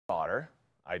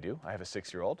I do. I have a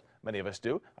 6-year-old. Many of us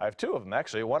do. I have 2 of them,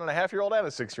 actually, a 1.5-year-old and a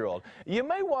 6-year-old. You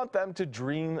may want them to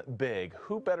dream big.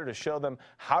 Who better to show them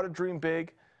how to dream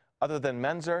big other than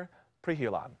Menzer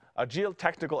Prihilan, a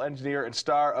geotechnical engineer and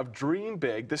star of Dream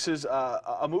Big. This is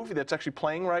a movie that's actually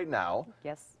playing right now.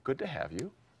 Yes. Good to have you.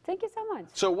 Thank you so much.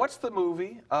 So what's the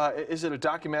movie? Is it a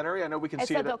documentary? I know we can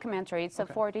see it. It's a documentary. It's a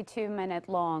 42-minute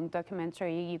long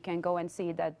documentary. You can go and see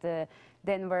it at the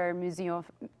Denver Museum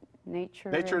of Nature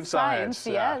and Science.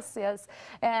 Yes, yes.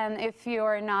 And if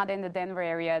you're not in the Denver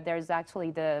area, there's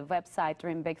actually the website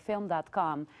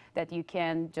dreambigfilm.com that you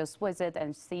can just visit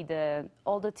and see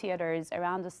all the theaters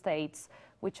around the states,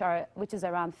 which is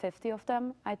around 50 of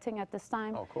them, I think, at this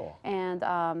time. Oh, cool. And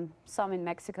some in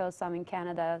Mexico, some in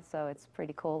Canada, so it's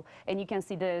pretty cool. And you can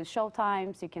see the show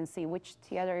times, you can see which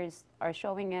theaters are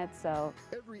showing it. So.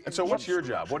 And so what's your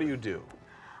job? What do you do?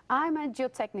 I'm a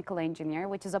geotechnical engineer,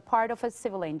 which is a part of a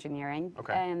civil engineering.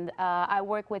 Okay. And I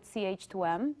work with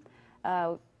CH2M,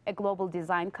 a global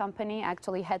design company.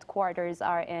 Actually, headquarters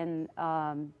are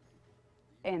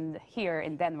here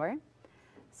in Denver.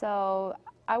 So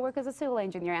I work as a civil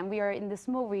engineer, and we are in this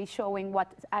movie showing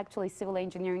what actually civil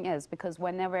engineering is, because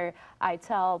whenever I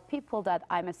tell people that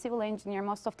I'm a civil engineer,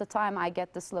 most of the time I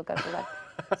get this look at me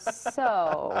like,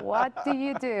 so what do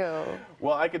you do?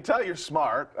 Well, I can tell you're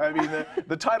smart. I mean,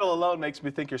 the title alone makes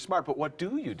me think you're smart, but what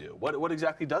do you do? What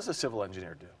exactly does a civil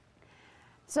engineer do?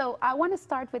 So I want to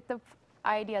start with the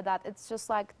idea that it's just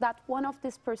like that one of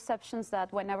these perceptions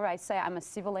that whenever I say I'm a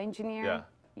civil engineer,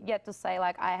 you get to say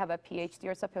like I have a PhD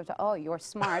or something. Oh, you're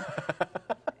smart.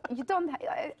 You don't.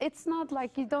 It's not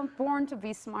like you don't born to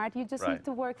be smart. You just need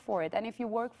to work for it. And if you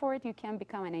work for it, you can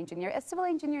become an engineer. As civil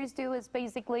engineers do is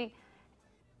basically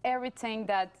everything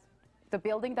that the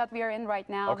building that we are in right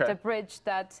now, the bridge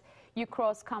that you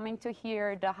cross coming to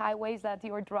here, the highways that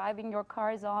you're driving your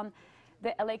cars on,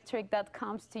 the electric that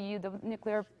comes to you, the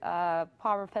nuclear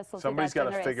power facility. Somebody's got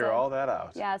to figure all that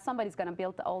out. Yeah, somebody's going to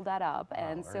build all that up,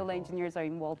 and civil engineers are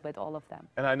involved with all of them.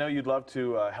 And I know you'd love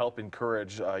to help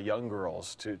encourage young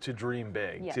girls to dream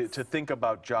big, to think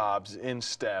about jobs in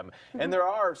STEM. And there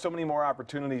are so many more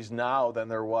opportunities now than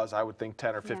there was, I would think,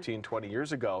 10 or 15, 20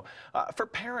 years ago. For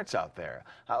parents out there,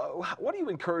 what do you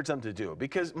encourage them to do?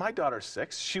 Because my daughter's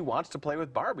 6, she wants to play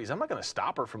with Barbies. I'm not going to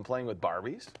stop her from playing with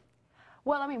Barbies.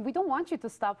 Well, I mean, we don't want you to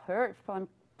stop her from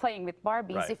playing with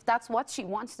Barbies. If that's what she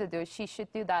wants to do, she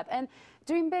should do that. And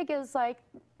Dream Big is like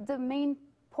the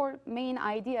main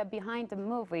idea behind the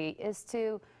movie is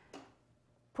to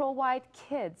provide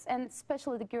kids, and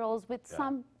especially the girls, with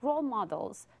some role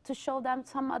models to show them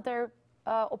some other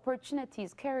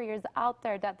opportunities, careers out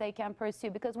there that they can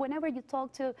pursue. Because whenever you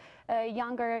talk to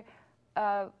younger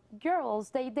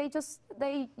girls,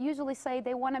 they usually say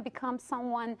they want to become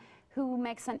someone who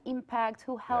makes an impact,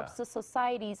 who helps the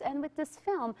societies. And with this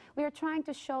film, we are trying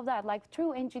to show that, like,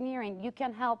 through engineering, you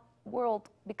can help world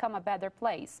become a better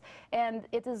place. And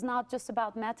it is not just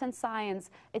about math and science,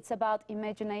 it's about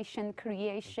imagination,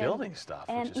 creation. Building stuff,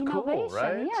 and which is innovation. Cool,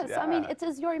 right? Yes, I mean, it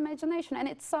is your imagination, and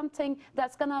it's something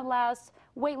that's gonna last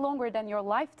way longer than your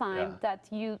lifetime that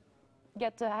you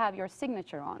get to have your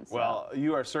signature on. So. Well,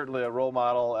 you are certainly a role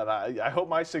model, and I hope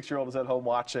my 6-year-old is at home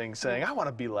watching, saying, I want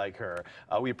to be like her.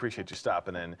 We appreciate you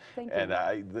stopping in. Thank and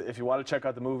you. If you want to check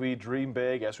out the movie Dream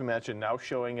Big, as we mentioned, now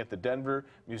showing at the Denver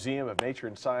Museum of Nature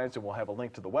and Science, and we'll have a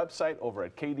link to the website over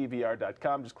at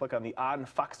kdvr.com. Just click on the On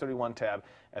Fox 31 tab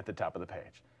at the top of the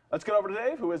page. Let's get over to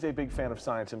Dave, who is a big fan of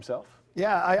science himself.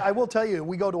 Yeah, I will tell you,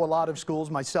 we go to a lot of schools,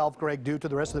 myself, Greg Duke, to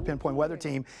the rest of the Pinpoint Weather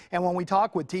team, and when we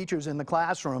talk with teachers in the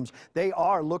classrooms, they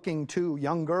are looking to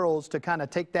young girls to kind of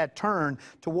take that turn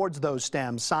towards those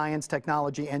STEMs, science,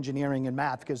 technology, engineering, and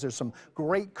math, because there's some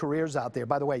great careers out there.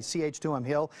 By the way, CH2M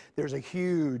Hill, there's a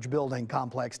huge building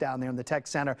complex down there in the Tech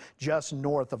Center, just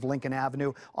north of Lincoln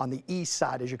Avenue on the east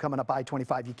side as you're coming up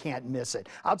I-25. You can't miss it.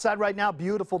 Outside right now,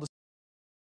 beautiful.